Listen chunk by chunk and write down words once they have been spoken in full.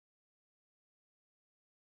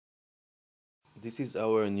This is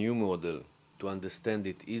our new model. To understand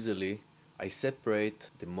it easily, I separate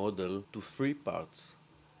the model to three parts: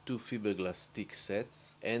 two fiberglass stick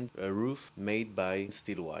sets and a roof made by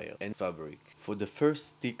steel wire and fabric. For the first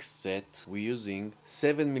stick set, we're using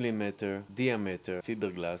 7 mm diameter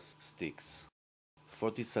fiberglass sticks,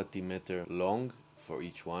 40 cm long for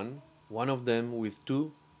each one of them with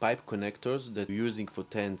two pipe connectors that we're using for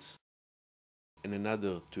tents, and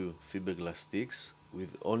another two fiberglass sticks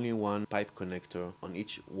with only one pipe connector on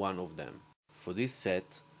each one of them. For this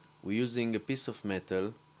set, we're using a piece of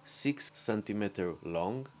metal 6 cm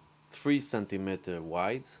long, 3 cm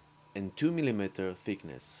wide, and 2 mm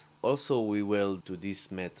thickness. Also, we weld to this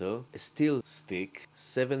metal a steel stick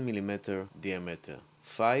 7 mm diameter,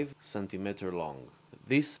 5 cm long.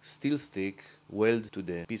 This steel stick weld to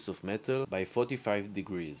the piece of metal by 45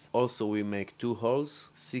 degrees. Also, we make two holes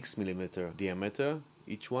 6 mm diameter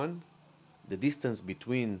each one. The distance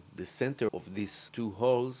between the center of these two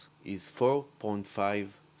holes is 4.5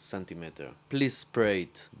 cm. Please spray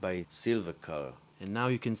it by silver color. And now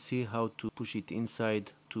you can see how to push it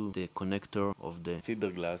inside to the connector of the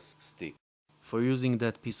fiberglass stick. For using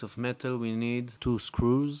that piece of metal, we need two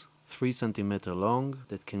screws 3 cm long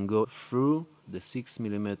that can go through the 6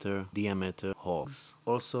 mm diameter holes.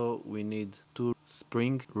 Also, we need two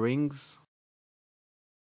spring rings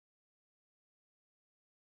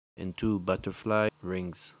and two butterfly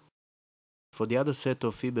rings. For the other set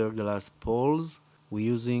of fiberglass poles, we're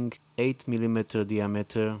using 8 mm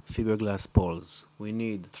diameter fiberglass poles. We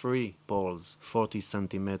need 3 poles 40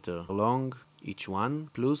 cm long each one,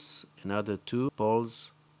 plus another 2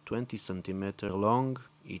 poles 20 cm long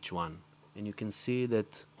each one. And you can see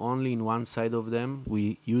that only in one side of them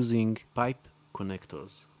we're using pipe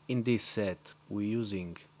connectors. In this set, we're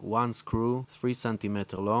using one screw 3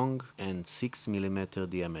 cm long and 6 mm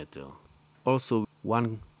diameter. Also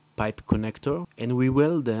one pipe connector, and we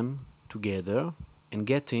weld them together and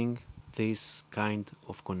getting this kind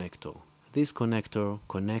of connector. This connector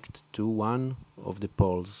connects to one of the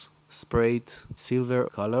poles, sprayed silver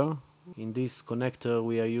color. In this connector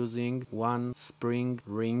we are using one spring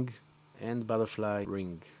ring and butterfly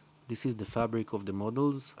ring. This is the fabric of the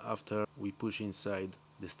models after we push inside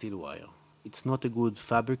the steel wire. It's not a good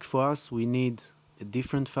fabric for us. We need a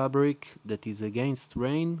different fabric that is against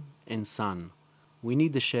rain and sun. We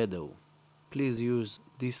need a shadow. Please use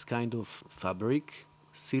this kind of fabric,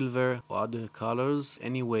 silver or other colors.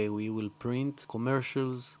 Anyway, we will print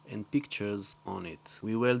commercials and pictures on it.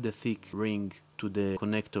 We weld the thick ring to the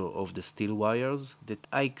connector of the steel wires that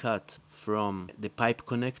I cut from the pipe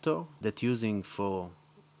connector that using for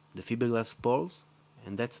the fiberglass poles,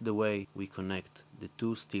 and that's the way we connect the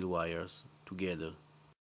two steel wires together.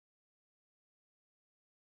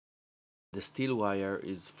 The steel wire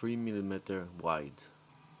is 3 mm wide.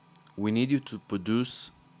 We need you to produce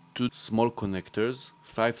two small connectors,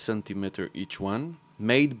 5 cm each one,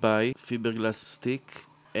 made by fiberglass stick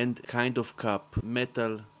and kind of cup,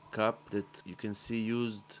 metal cup that you can see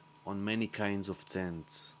used on many kinds of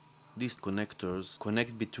tents. These connectors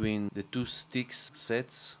connect between the two sticks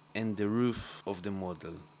sets and the roof of the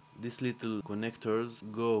model. These little connectors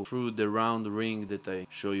go through the round ring that I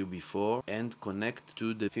showed you before and connect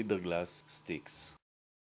to the fiberglass sticks.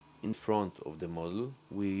 In front of the model,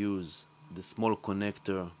 we use the small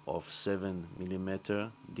connector of 7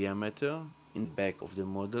 mm diameter. In the back of the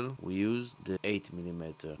model, we use the 8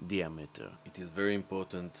 mm diameter. It is very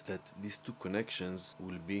important that these two connections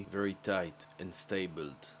will be very tight and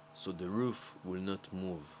stable, so the roof will not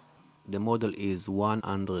move. The model is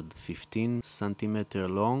 115 cm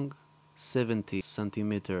long, 70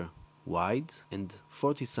 cm wide, and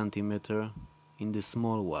 40 cm in the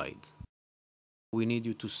small wide. We need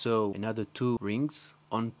you to sew another 2 rings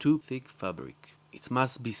on 2 thick fabric. It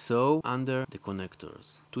must be sewn under the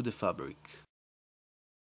connectors to the fabric.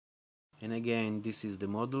 And again, this is the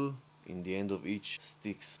model. In the end of each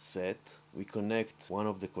sticks set, we connect one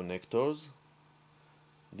of the connectors,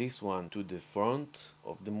 this one to the front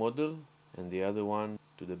of the model and the other one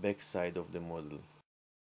to the back side of the model.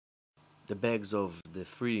 The bags of the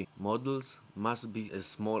 3 models must be as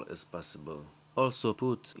small as possible. Also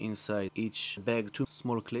put inside each bag 2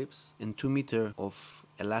 small clips and 2 meters of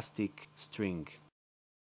elastic string.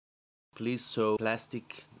 Please sew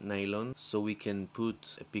plastic nylon so we can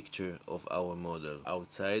put a picture of our model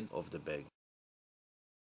outside of the bag.